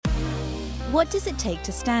What does it take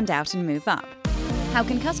to stand out and move up? How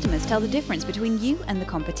can customers tell the difference between you and the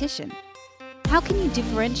competition? How can you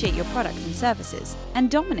differentiate your products and services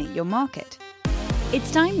and dominate your market?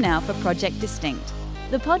 It's time now for Project Distinct,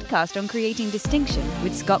 the podcast on creating distinction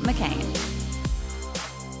with Scott McKain.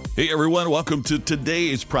 Hey everyone, welcome to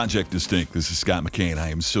today's Project Distinct. This is Scott McKain. I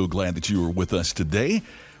am so glad that you are with us today.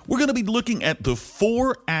 We're going to be looking at the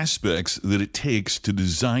 4 aspects that it takes to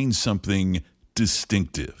design something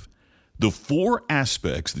distinctive. The 4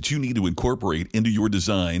 aspects that you need to incorporate into your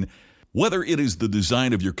design, whether it is the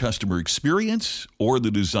design of your customer experience or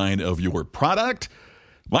the design of your product,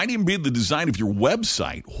 might even be the design of your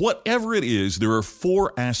website. Whatever it is, there are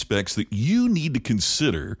 4 aspects that you need to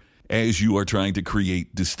consider as you are trying to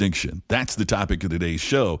create distinction. That's the topic of today's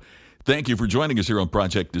show. Thank you for joining us here on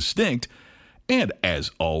Project Distinct. And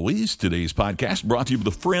as always, today's podcast brought to you by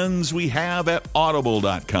the friends we have at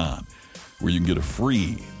Audible.com, where you can get a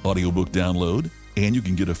free audiobook download and you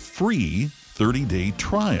can get a free 30-day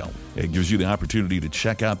trial. It gives you the opportunity to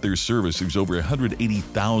check out their service. There's over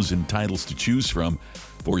 180,000 titles to choose from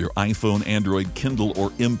for your iPhone, Android, Kindle, or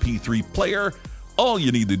MP3 player. All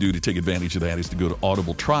you need to do to take advantage of that is to go to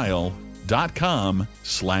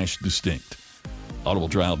audibletrial.com/distinct.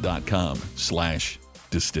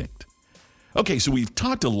 audibletrial.com/distinct. Okay, so we've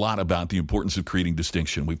talked a lot about the importance of creating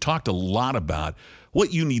distinction. We've talked a lot about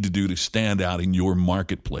what you need to do to stand out in your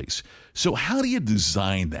marketplace. So how do you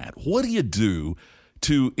design that? What do you do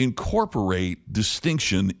to incorporate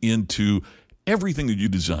distinction into everything that you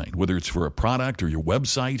design, whether it's for a product or your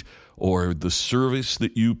website or the service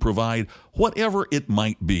that you provide, whatever it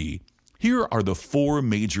might be? Here are the 4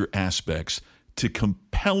 major aspects to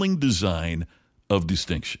compelling design of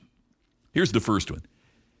distinction. Here's the first one.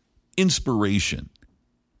 Inspiration.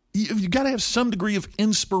 You've got to have some degree of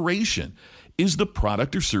inspiration. Is the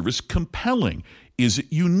product or service compelling? Is it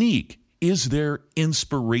unique? Is there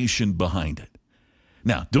inspiration behind it?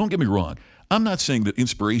 Now, don't get me wrong. I'm not saying that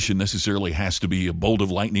inspiration necessarily has to be a bolt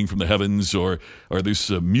of lightning from the heavens or this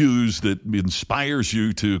muse that inspires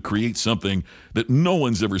you to create something that no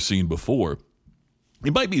one's ever seen before.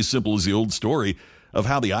 It might be as simple as the old story of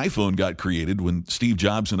how the iPhone got created when Steve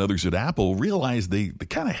Jobs and others at Apple realized they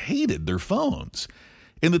kind of hated their phones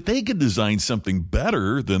and that they could design something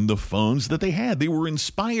better than the phones that they had. They were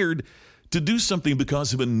inspired to do something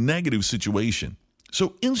because of a negative situation.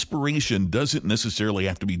 So inspiration doesn't necessarily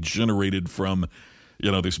have to be generated from,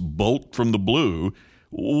 this bolt from the blue.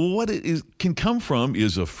 What it can come from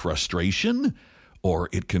is a frustration, or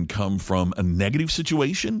it can come from a negative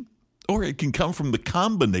situation, or it can come from the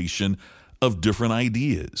combination of different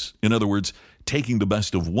ideas. In other words, taking the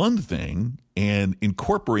best of one thing and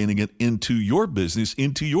incorporating it into your business,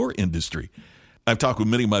 into your industry. I've talked with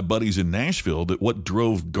many of my buddies in Nashville that what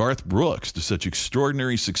drove Garth Brooks to such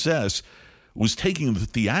extraordinary success was taking the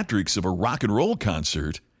theatrics of a rock and roll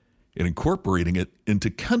concert and incorporating it into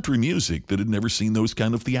country music that had never seen those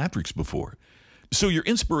kind of theatrics before. So your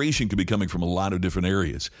inspiration could be coming from a lot of different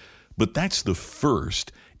areas. But that's the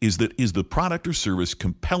first, is the product or service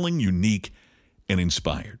compelling, unique, and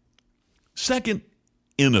inspired? Second,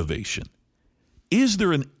 innovation. Is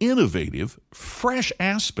there an innovative, fresh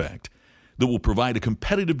aspect that will provide a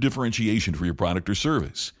competitive differentiation for your product or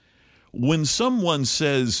service? When someone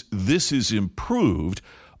says this is improved,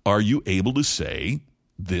 are you able to say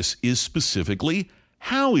this is specifically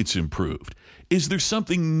how it's improved? Is there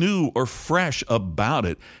something new or fresh about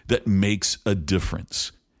it that makes a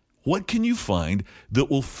difference? What can you find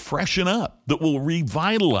that will freshen up, that will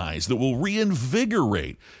revitalize, that will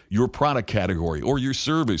reinvigorate your product category or your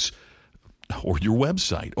service or your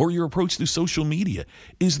website or your approach to social media?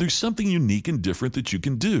 Is there something unique and different that you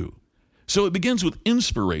can do? So it begins with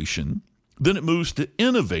inspiration, then it moves to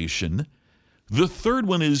innovation. The third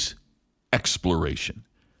one is exploration.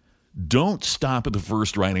 Don't stop at the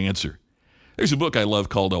first right answer. There's a book I love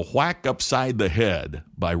called A Whack Upside the Head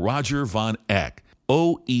by Roger Von Eck.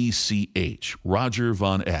 OECH, Roger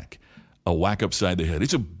Von Eck, A Whack Upside the Head.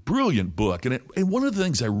 It's a brilliant book, and one of the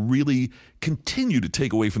things I really continue to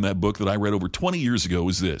take away from that book that I read over 20 years ago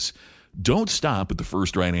is this: don't stop at the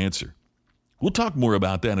first right answer. We'll talk more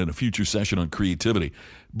about that in a future session on creativity,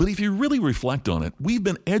 but if you really reflect on it, we've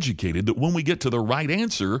been educated that when we get to the right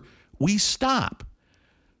answer, we stop.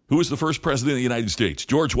 Who was the first president of the United States?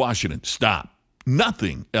 George Washington. Stop.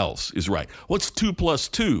 Nothing else is right. What's 2 +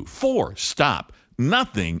 2? 4. Stop.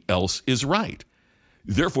 Nothing else is right.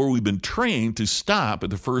 Therefore, we've been trained to stop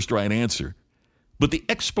at the first right answer. But the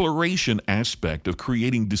exploration aspect of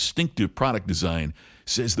creating distinctive product design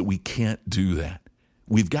says that we can't do that.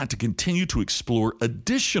 We've got to continue to explore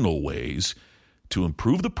additional ways to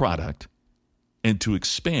improve the product and to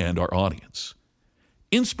expand our audience.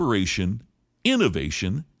 Inspiration,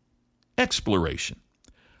 innovation, exploration.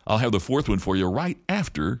 I'll have the fourth one for you right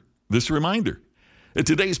after this reminder.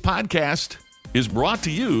 Today's podcast is brought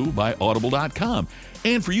to you by Audible.com.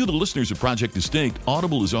 And for you, the listeners of Project Distinct,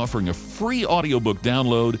 Audible is offering a free audiobook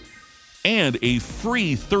download and a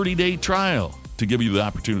free 30-day trial to give you the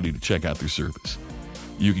opportunity to check out their service.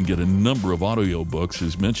 You can get a number of audiobooks.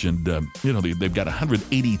 As mentioned, they've got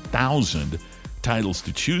 180,000 titles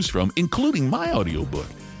to choose from, including my audiobook,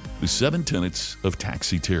 The 7 Tenets of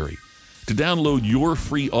Taxi Terry. To download your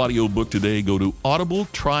free audiobook today, go to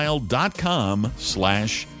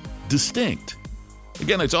audibletrial.com/distinct.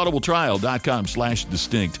 Again, it's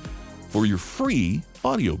audibletrial.com/distinct for your free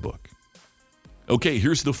audiobook. Okay,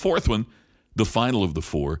 here's the fourth one, the final of the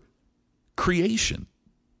four, creation.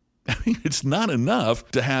 I mean, it's not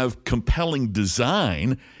enough to have compelling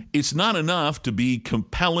design. It's not enough to be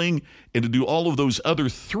compelling and to do all of those other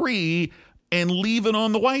three and leave it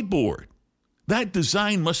on the whiteboard. That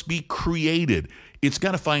design must be created. It's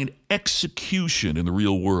got to find execution in the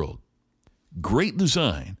real world. Great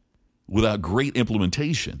design without great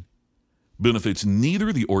implementation benefits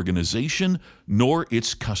neither the organization nor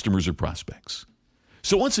its customers or prospects.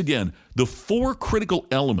 So once again, the four critical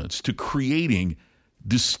elements to creating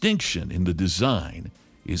distinction in the design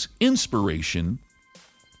is inspiration,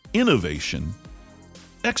 innovation,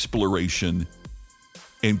 exploration,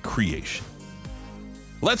 and creation.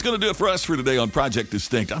 Well, that's going to do it for us for today on Project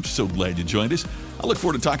Distinct. I'm so glad you joined us. I look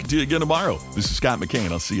forward to talking to you again tomorrow. This is Scott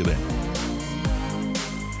McKain. I'll see you then.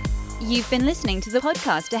 You've been listening to the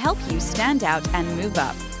podcast to help you stand out and move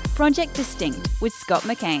up. Project Distinct with Scott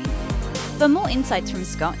McKain. For more insights from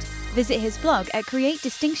Scott, visit his blog at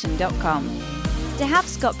createdistinction.com. To have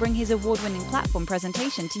Scott bring his award-winning platform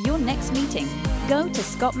presentation to your next meeting, go to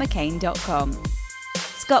scottmckain.com.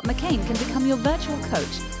 Scott McKain can become your virtual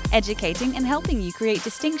coach, educating and helping you create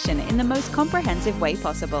distinction in the most comprehensive way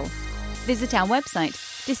possible. Visit our website,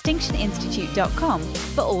 distinctioninstitute.com,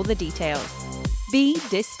 for all the details. Be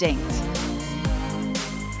distinct.